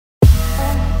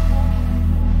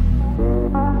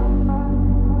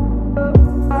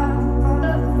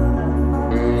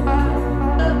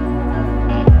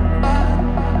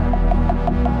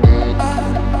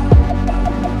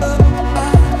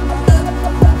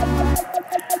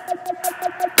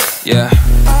Yeah,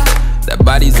 that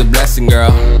body's a blessing, girl.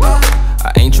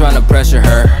 I ain't tryna pressure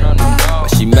her, but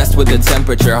she messed with the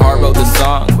temperature. Heart wrote the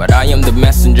song, but I am the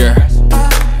messenger.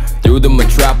 Through the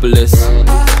metropolis,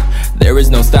 there is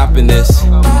no stopping this.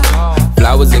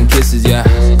 Flowers and kisses, yeah.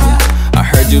 I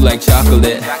heard you like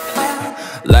chocolate.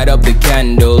 Light up the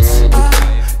candles,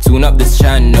 tune up this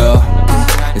channel.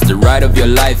 It's the ride of your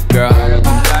life, girl.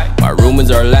 My room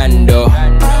is Orlando.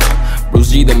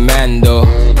 Bruce G the Mando.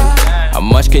 How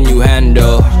much can you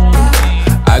handle?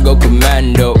 I go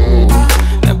commando.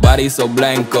 That body so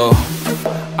blanco.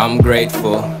 I'm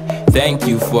grateful. Thank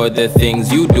you for the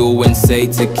things you do and say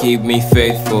to keep me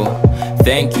faithful.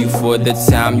 Thank you for the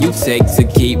time you take to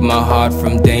keep my heart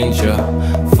from danger.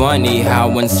 Funny how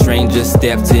when strangers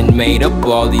stepped in, made up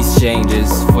all these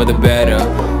changes for the better.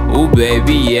 Ooh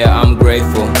baby, yeah, I'm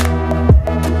grateful.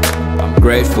 I'm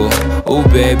grateful. Ooh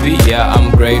baby, yeah,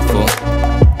 I'm grateful.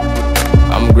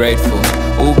 I'm grateful.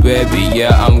 Ooh baby,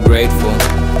 yeah, I'm grateful.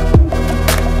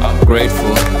 I'm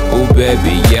grateful. Ooh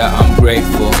baby, yeah, I'm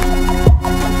grateful.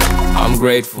 I'm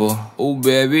grateful. Ooh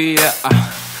baby, yeah.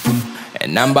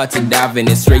 And I'm about to dive in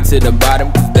it straight to the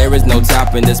bottom, cause there is no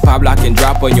topping this. Pop lock and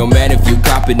drop on your man if you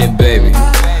copping it, baby.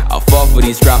 I'll fall for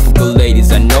these tropical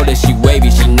ladies. I know that she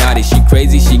wavy, she naughty, she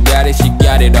crazy, she got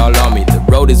it all on me. The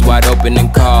road is wide open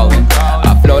and calling.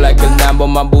 I flow like a Lambo,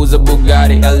 my boo's a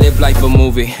Bugatti. I live like a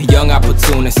movie, young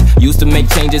opportunist. Used to make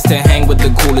changes to hang with the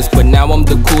coolest, but now I'm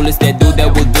the coolest. That dude that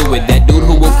will do it, that dude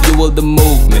who will fuel the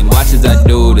movement. Watch as I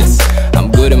do this.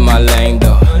 I'm good in my lane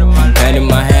though. Hand in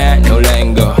my hand, no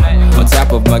letting go. On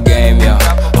top of my game, yo.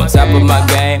 On top of my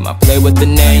game, I play with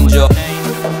an angel.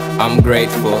 I'm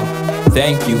grateful.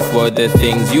 Thank you for the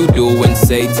things you do and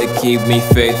say to keep me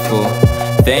faithful.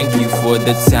 Thank you for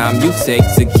the time you take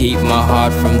to keep my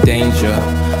heart from danger.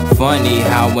 Funny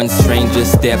how when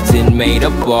strangers stepped in, made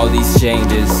up all these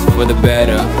changes for the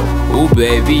better. Ooh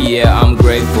baby, yeah, I'm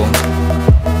grateful.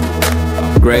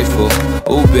 I'm grateful.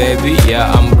 Ooh baby,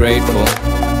 yeah, I'm grateful.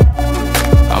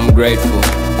 I'm grateful.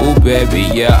 Ooh baby,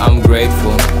 yeah, I'm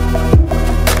grateful.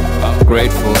 I'm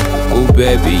grateful. Ooh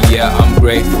baby, yeah, I'm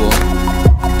grateful.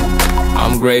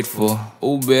 I'm grateful.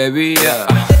 Ooh baby, yeah.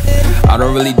 I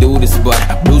don't really do this,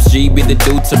 but Bruce G be the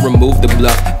dude to remove the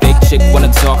bluff. Fake chick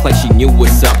wanna talk like she knew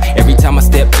what's up. Every time I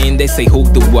step in, they say who,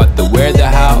 the what, the where, the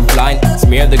how. Flying,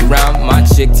 smear the ground. My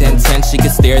chick 10-10, she can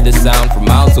stare the sound from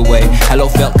miles away. Hello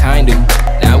felt kinda,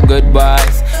 now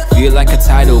goodbyes feel like a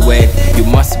tidal wave. You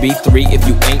must be 3 if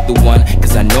you ain't the one,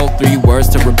 cause I know 3 words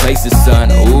to replace the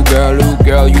sun. Ooh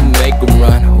girl, you make 'em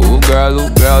run. Ooh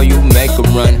girl, you make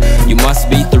 'em run. You must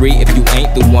be 3 if you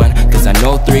ain't the one, cause I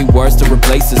know 3 words to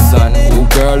replace the sun. Ooh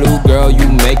girl, you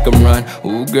make 'em run.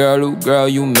 Ooh girl,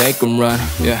 you make 'em run.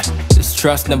 Yeah, this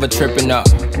trust never tripping up,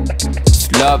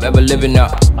 this love ever living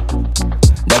up.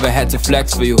 Never had to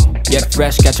flex for you. Get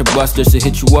fresh, catch a busters to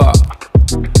hit you up.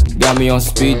 Got me on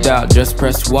speed dial, just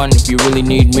press 1 if you really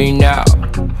need me now.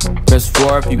 Press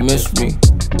 4 if you miss me.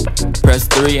 Press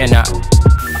 3 and I